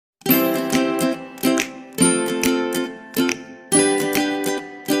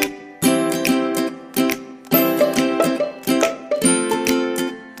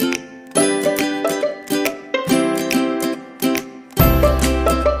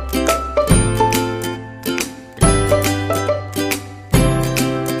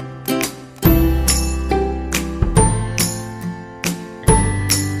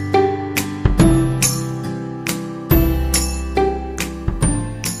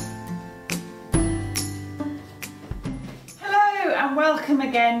and welcome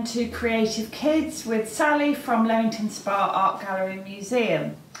again to Creative Kids with Sally from Leamington Spa Art Gallery and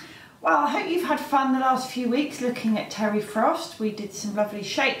Museum. Well, I hope you've had fun the last few weeks looking at Terry Frost. We did some lovely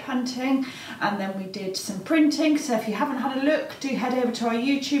shape hunting and then we did some printing, so if you haven't had a look, do head over to our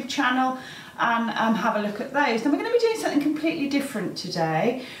YouTube channel and have a look at those. Then we're going to be doing something completely different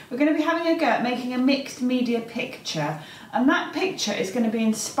today. We're going to be having a go at making a mixed media picture, and that picture is going to be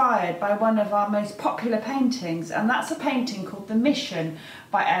inspired by one of our most popular paintings, and that's a painting called The Mission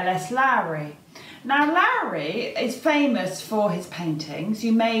by Lowry. Now Lowry is famous for his paintings.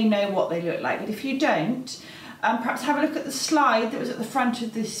 You may know what they look like, but if you don't, perhaps have a look at the slide that was at the front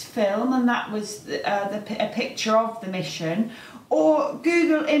of this film, and that was a picture of The Mission. Or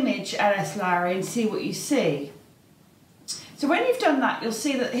Google image Lowry and see what you see. So when you've done that, you'll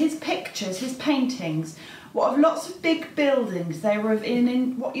see that his pictures, his paintings, were of lots of big buildings. They were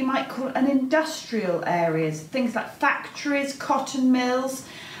in what you might call an industrial areas, things like factories, cotton mills,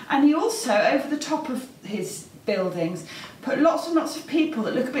 and he also, over the top of his buildings, put lots and lots of people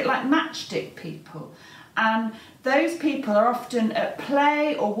that look a bit like matchstick people. And those people are often at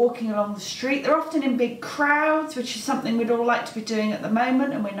play or walking along the street. They're often in big crowds, which is something we'd all like to be doing at the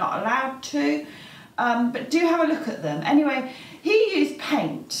moment and we're not allowed to. But do have a look at them. Anyway, he used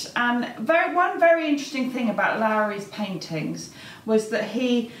paint, and one very interesting thing about Lowry's paintings was that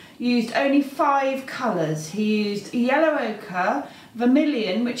he used only 5 colours. He used yellow ochre,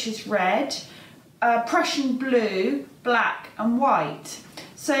 vermilion, which is red, Prussian blue, black and white.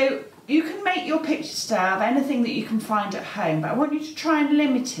 So you can make your pictures out of anything that you can find at home, but I want you to try and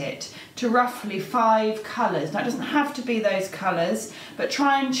limit it to roughly 5 colours. Now it doesn't have to be those colours, but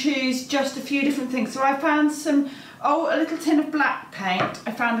try and choose just a few different things. So I found a little tin of black paint,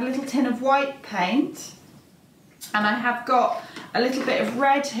 I found a little tin of white paint, and I have got a little bit of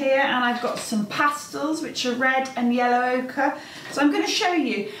red here, and I've got some pastels which are red and yellow ochre. So I'm going to show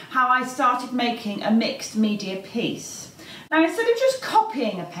you how I started making a mixed media piece. Now, instead of just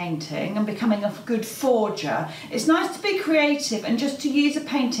copying a painting and becoming a good forger, it's nice to be creative and just to use a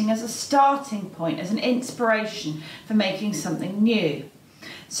painting as a starting point, as an inspiration for making something new.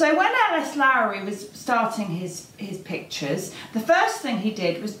 So when Lowry was starting his pictures, the first thing he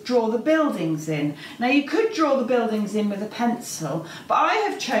did was draw the buildings in. Now you could draw the buildings in with a pencil, but I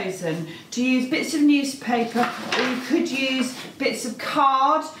have chosen to use bits of newspaper, or you could use bits of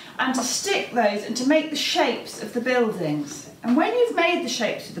card, and to stick those and to make the shapes of the buildings. And when you've made the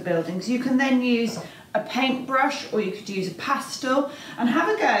shapes of the buildings, you can then use a paintbrush, or you could use a pastel, and have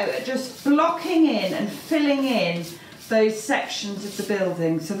a go at just blocking in and filling in those sections of the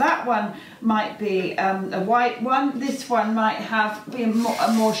building. So that one might be a white one, this one might be a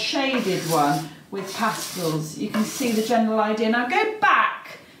more shaded one with pastels. You can see the general idea. Now go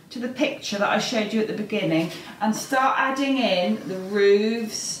back to the picture that I showed you at the beginning and start adding in the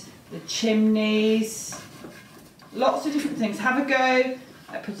roofs, the chimneys, lots of different things. Have a go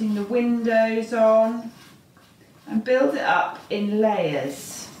at putting the windows on and build it up in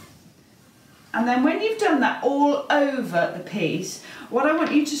layers. And then when you've done that all over the piece, what I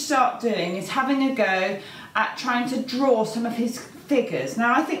want you to start doing is having a go at trying to draw some of his figures.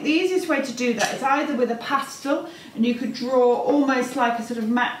 Now I think the easiest way to do that is either with a pastel, and you could draw almost like a sort of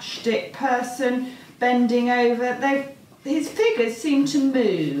matchstick person bending over. His figures seem to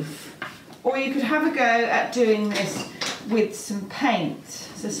move. Or you could have a go at doing this with some paint.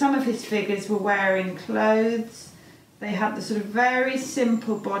 So some of his figures were wearing clothes. They had the sort of very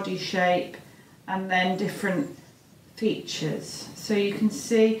simple body shape and then different features. So you can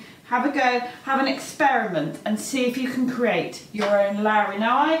see, have a go, have an experiment and see if you can create your own Lowry.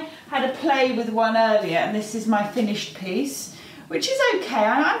 Now I had a play with one earlier, and this is my finished piece, which is okay,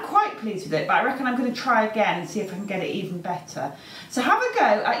 and I'm quite pleased with it, but I reckon I'm going to try again and see if I can get it even better. So have a go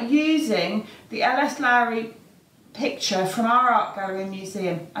at using the Lowry picture from our art gallery and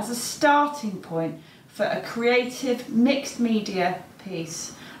museum as a starting point for a creative mixed media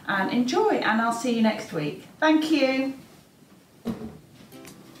piece. And enjoy, and I'll see you next week. Thank you.